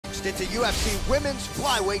first, it's a UFC Women's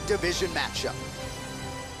Flyweight Division matchup.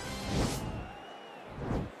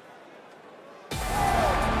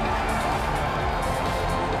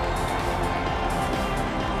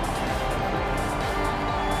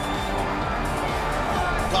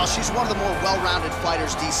 Well, she's one of the more well-rounded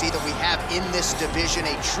fighters, DC, that we have in this division.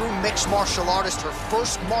 A true mixed martial artist. Her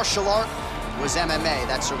first martial art was MMA.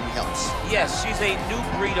 That certainly helps. Yes, she's a new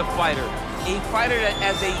breed of fighter. A fighter that,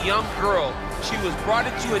 as a young girl, she was brought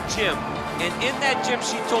into a gym. And in that gym,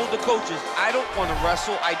 she told the coaches, I don't want to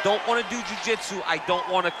wrestle. I don't want to do jiu-jitsu. I don't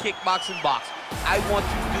want to kickbox and box. I want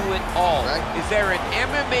to do it all. Right. Is there an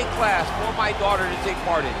MMA class for my daughter to take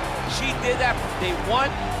part in? She did that from day one,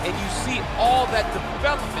 and you see all that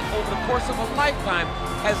development over the course of a lifetime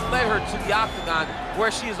has led her to the octagon, where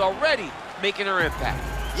she is already making her impact.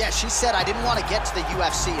 Yeah, she said, I didn't want to get to the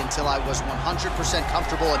UFC until I was 100%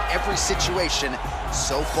 comfortable in every situation.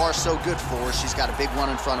 So far, so good for her. She's got a big one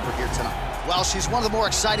in front of her here tonight. Well, she's one of the more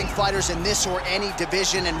exciting fighters in this or any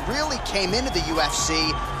division, and really came into the UFC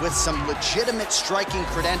with some legitimate striking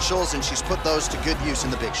credentials, and she's put those to good use in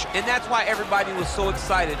the big show. And that's why everybody was so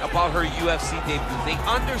excited about her UFC debut. They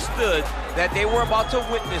understood that they were about to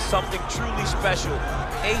witness something truly special.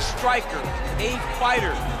 A striker, a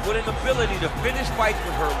fighter with an ability to finish fights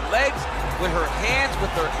with her legs, with her hands,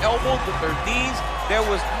 with her elbows, with her knees. There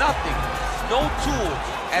was nothing, no tool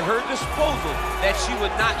at her disposal that she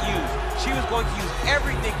would not use. She was going to use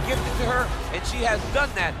everything gifted to her, and she has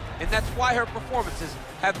done that, and that's why her performances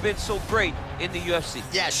have been so great in the UFC.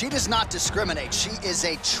 Yeah, she does not discriminate. She is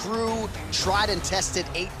a true, tried and tested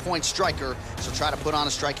 8-point striker. She'll try to put on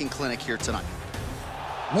a striking clinic here tonight.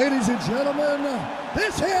 Ladies and gentlemen,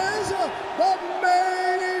 this is the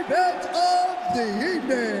main event of the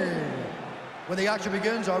evening. When the action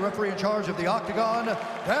begins, our referee in charge of the octagon,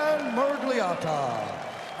 Dan Mergliata.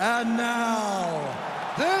 And now,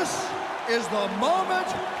 this is the moment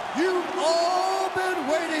you've all been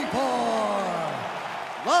waiting for.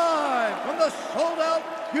 Live from the sold-out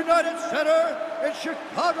United Center in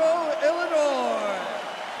Chicago, Illinois.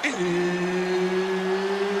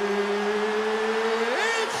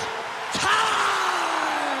 It's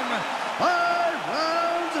time! 5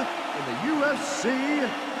 rounds in the UFC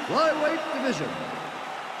Flyweight Division.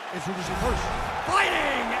 Introducing first,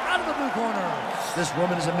 fighting out of the blue corner. This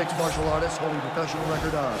woman is a mixed martial artist holding a professional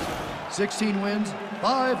record of 16 wins,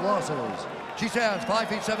 5 losses. She stands 5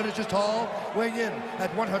 feet 7 inches tall, weighing in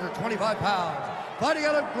at 125 pounds. Fighting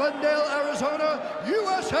out of Glendale, Arizona,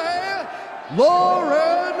 USA,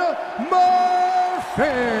 Lauren Murphy.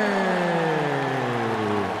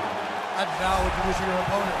 And now introducing her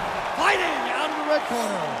opponent, fighting out of the red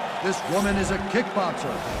corner. This woman is a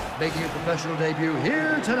kickboxer, making a professional debut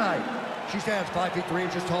here tonight. She stands 5 feet 3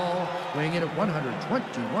 inches tall, weighing in at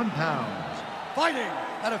 121 pounds. Fighting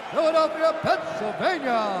out of Philadelphia,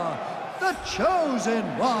 Pennsylvania, the Chosen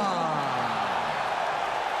One.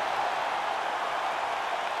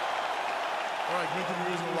 All right, get to the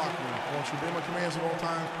reason locker room. I want you to obey my commands at all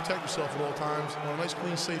times, protect yourself at all times. I want a nice,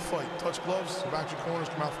 clean, safe fight. Touch gloves, go back to your corners,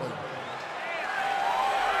 come out fighting.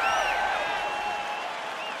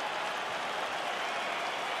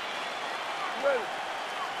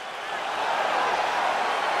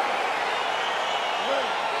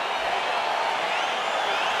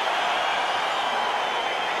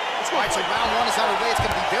 All right, so round 1 is underway. It's going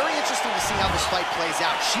to be very interesting to see how this fight plays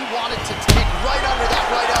out. She wanted to kick right under that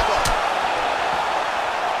right elbow.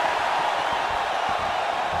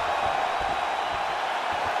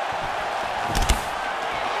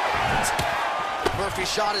 Murphy's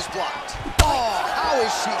shot is blocked. Oh, how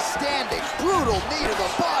is she standing? Brutal knee to the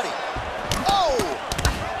body. Oh!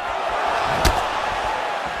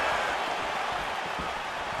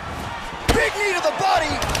 Big knee to the body.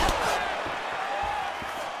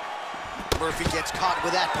 Murphy gets caught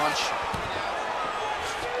with that punch.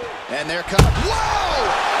 And there comes, whoa!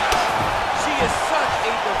 She is such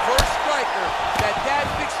a diverse striker that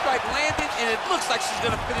big strike landed, and it looks like she's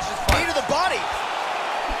gonna finish this fight. Knee to the body.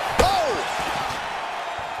 Oh!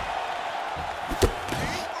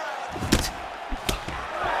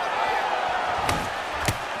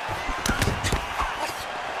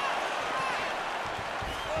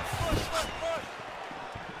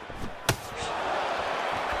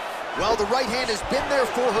 Well, the right hand has been there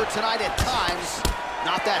for her tonight at times.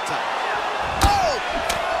 Not that time. Oh!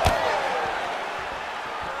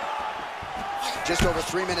 Just over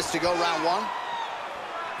 3 minutes to go, round 1.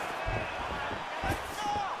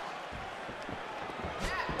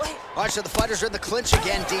 All right, so the fighters are in the clinch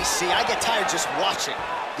again, DC. I get tired just watching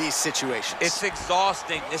these situations. It's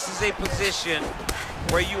exhausting. This is a position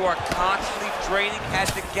where you are constantly draining at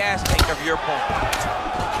the gas tank of your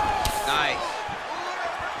opponent.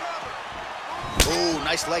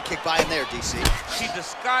 Nice leg kick by him there, DC. She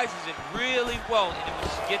disguises it really well, and when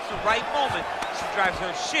she gets the right moment, she drives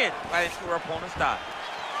her shin right into her opponent's thigh.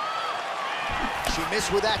 She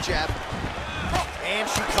missed with that jab. And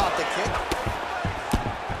she caught the kick.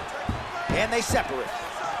 And they separate.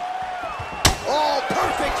 Oh,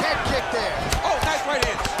 perfect head kick there. Oh, nice right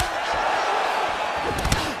hand.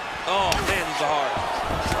 Oh, man, these are hard.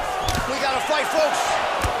 We got to fight, folks.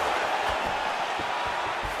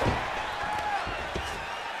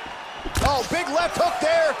 Oh, big left hook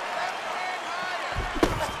there.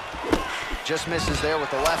 Just misses there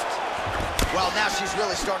with the left. Well, now she's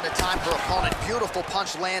really starting to time her opponent. Beautiful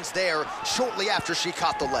punch lands there shortly after she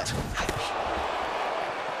caught the left.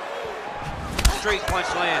 Straight punch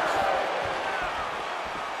lands.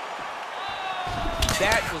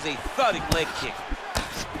 That was a thudding leg kick.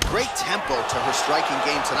 Great tempo to her striking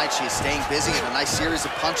game tonight. She is staying busy in a nice series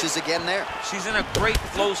of punches again there. She's in a great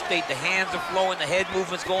flow state. The hands are flowing, the head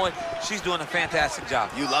movement's going. She's doing a fantastic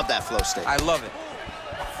job. You love that flow state. I love it.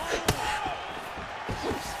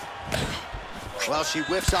 Well, she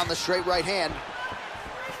whiffs on the straight right hand.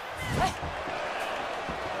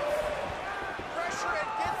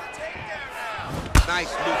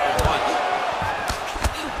 Nice looping punch.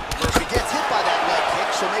 Murphy gets hit by that leg kick,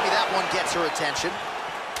 so maybe that one gets her attention.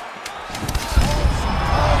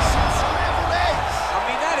 Oh, some scrambled eggs. I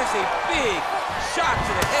mean, that is a big shot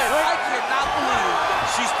to the head. I cannot believe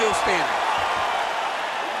she's still standing.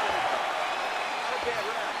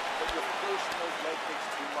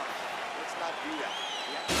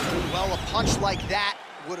 Well, a punch like that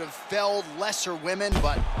would have felled lesser women,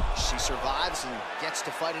 but she survives and gets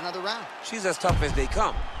to fight another round. She's as tough as they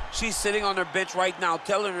come. She's sitting on her bench right now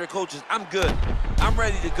telling her coaches, I'm good. I'm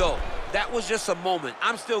ready to go. That was just a moment.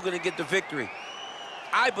 I'm still going to get the victory.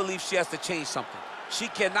 I believe she has to change something. She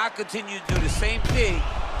cannot continue to do the same thing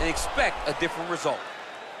and expect a different result.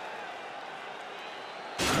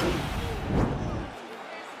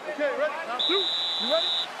 Okay, ready? Round two. You ready?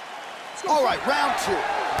 All right, round two.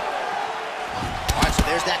 All right, so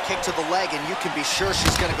there's that kick to the leg, and you can be sure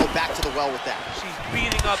she's going to go back to the well with that. She's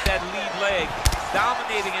beating up that lead leg,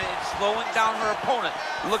 dominating it and slowing down her opponent.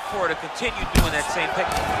 Look for her to continue doing that same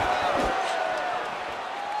technique.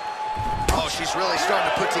 Oh, she's really starting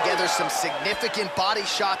to put together some significant body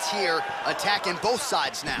shots here, attacking both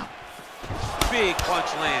sides now. Big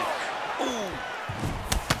punch land. Ooh.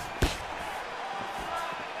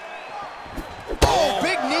 Oh,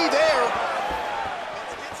 big knee there.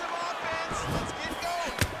 Let's get some offense. Let's get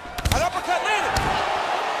going. An uppercut landed.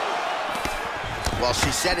 Well,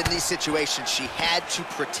 she said in these situations she had to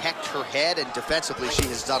protect her head, and defensively she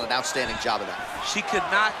has done an outstanding job of that. She could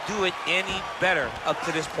not do it any better up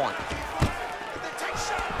to this point.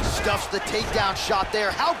 Stuffs the takedown shot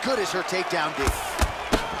there. How good is her takedown, D?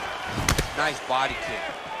 Nice body kick.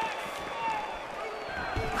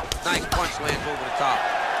 Nice punch lands over the top.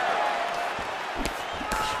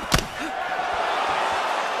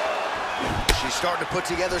 She's starting to put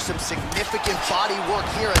together some significant body work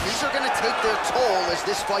here, and these are going to take their toll as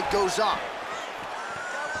this fight goes on.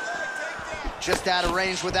 Just out of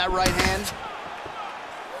range with that right hand.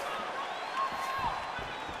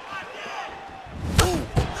 Ooh.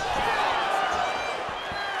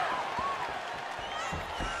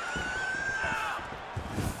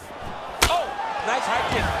 Oh, nice high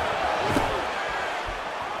kick.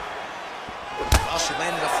 Well, she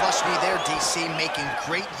landed a flush knee there, DC, making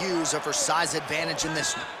great use of her size advantage in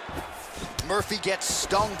this one. Murphy gets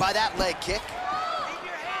stung by that leg kick.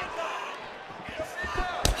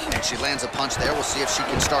 And she lands a punch there. We'll see if she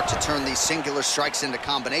can start to turn these singular strikes into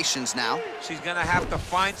combinations now. She's gonna have to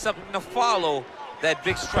find something to follow that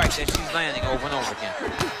big strike that she's landing over and over again.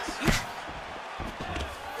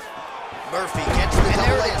 Murphy gets the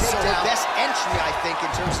double leg takedown. Her best entry, I think,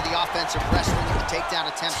 in terms of the offensive wrestling and the takedown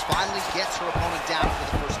attempts, finally gets her opponent down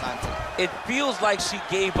for the first time tonight. It feels like she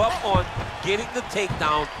gave up on getting the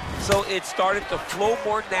takedown, so it started to flow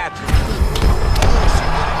more naturally. She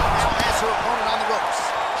now has her opponent on the ropes.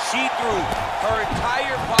 She threw her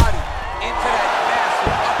entire body into that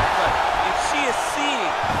massive uppercut, and she is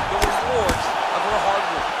seeing the rewards of her hard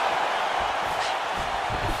work.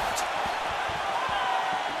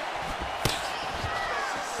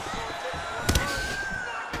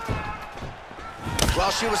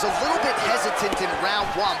 Well, she was a little bit hesitant in round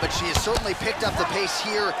one, but she has certainly picked up the pace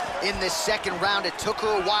here in this second round. It took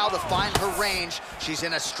her a while to find her range. She's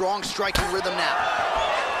in a strong striking rhythm now.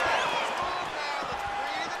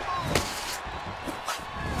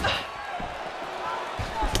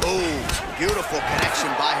 Oh, beautiful connection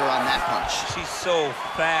by her on that punch. She's so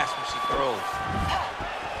fast when she throws.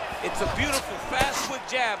 It's a beautiful fast quick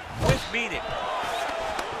jab with meaning.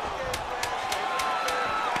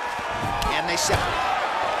 And they separate.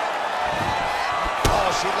 Oh,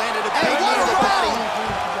 she landed a big knee to the body.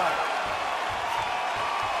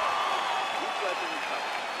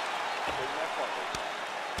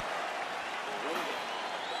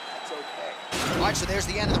 All right, so there's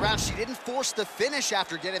the end of the round. She didn't force the finish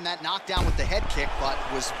after getting that knockdown with the head kick, but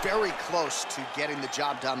was very close to getting the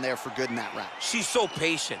job done there for good in that round. She's so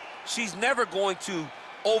patient. She's never going to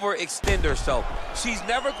overextend herself. She's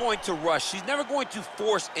never going to rush. She's never going to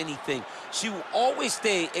force anything. She will always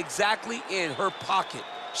stay exactly in her pocket.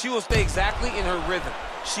 She will stay exactly in her rhythm.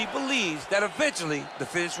 She believes that eventually the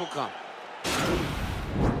finish will come.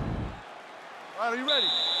 All right, are you ready?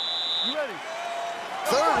 You ready?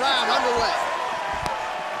 Third round underway.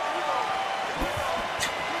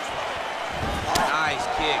 Nice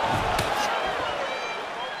kick.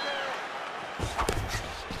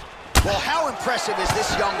 Well, how impressive is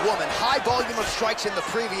this young woman? High volume of strikes in the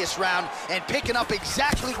previous round and picking up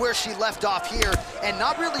exactly where she left off here and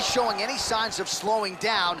not really showing any signs of slowing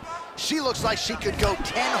down. She looks like she could go 10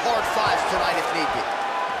 hard fives tonight if need be.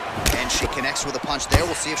 And she connects with a punch there.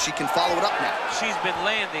 We'll see if she can follow it up now. She's been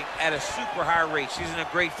landing at a super high rate. She's in a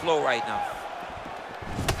great flow right now.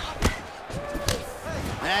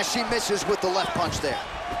 And she misses with the left punch there.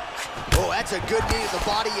 Oh, that's a good knee to the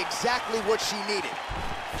body, exactly what she needed.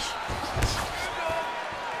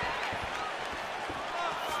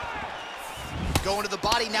 Going to the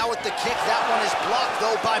body now with the kick. That one is blocked,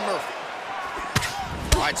 though, by Murphy.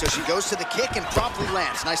 All right, so she goes to the kick and promptly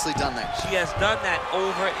lands. Nicely done there. She has done that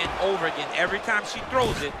over and over again. Every time she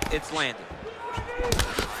throws it, it's landed.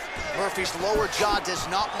 Murphy's lower jaw does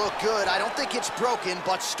not look good. I don't think it's broken,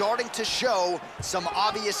 but starting to show some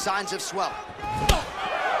obvious signs of swelling.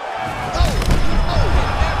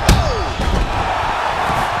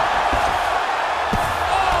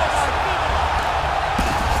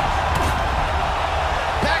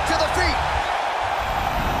 Back to the feet.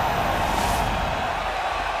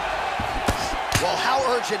 Well, how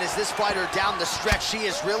urgent is this fighter down the stretch? She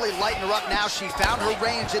is really lighting her up now. She found her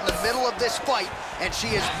range in the middle of this fight, and she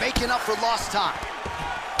is making up for lost time.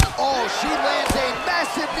 Oh, she lands a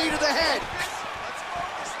massive knee to the head.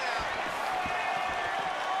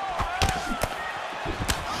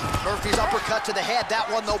 Murphy's uppercut to the head. That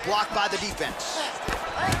one, though, blocked by the defense.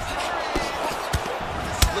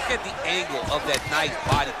 Look at the angle of that nice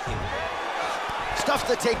body kick. Stuffs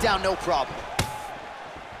the takedown, no problem.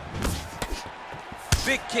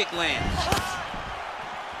 Big kick lands.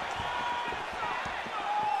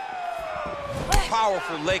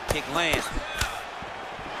 Powerful leg kick lands.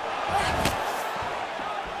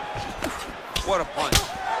 What a punch.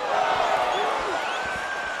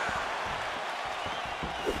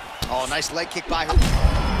 Oh, nice leg kick by her.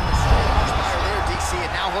 There, DC,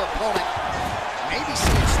 and now her opponent maybe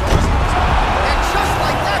seeing stars. And just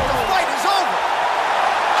like that, the fight is over.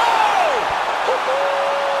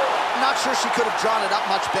 Not sure she could have drawn it up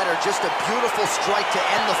much better. Just a beautiful strike to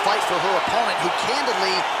end the fight for her opponent, who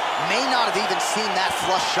candidly may not have even seen that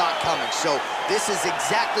flush shot coming. So this is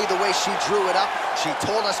exactly the way she drew it up. She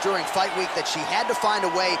told us during fight week that she had to find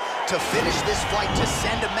a way to finish this fight, to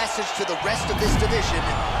send a message to the rest of this division.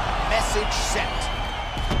 Message sent.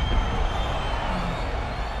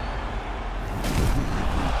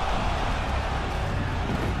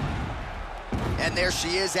 And there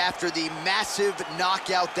she is after the massive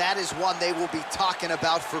knockout. That is one they will be talking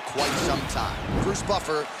about for quite some time. Bruce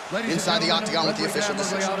Buffer inside the octagon with the official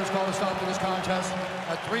decision. Has called a stop to this contest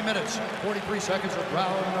at 3 minutes, 43 seconds of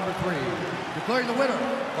round number 3. Declaring the winner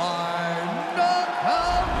by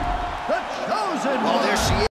knockout, the chosen one. Well, there she is.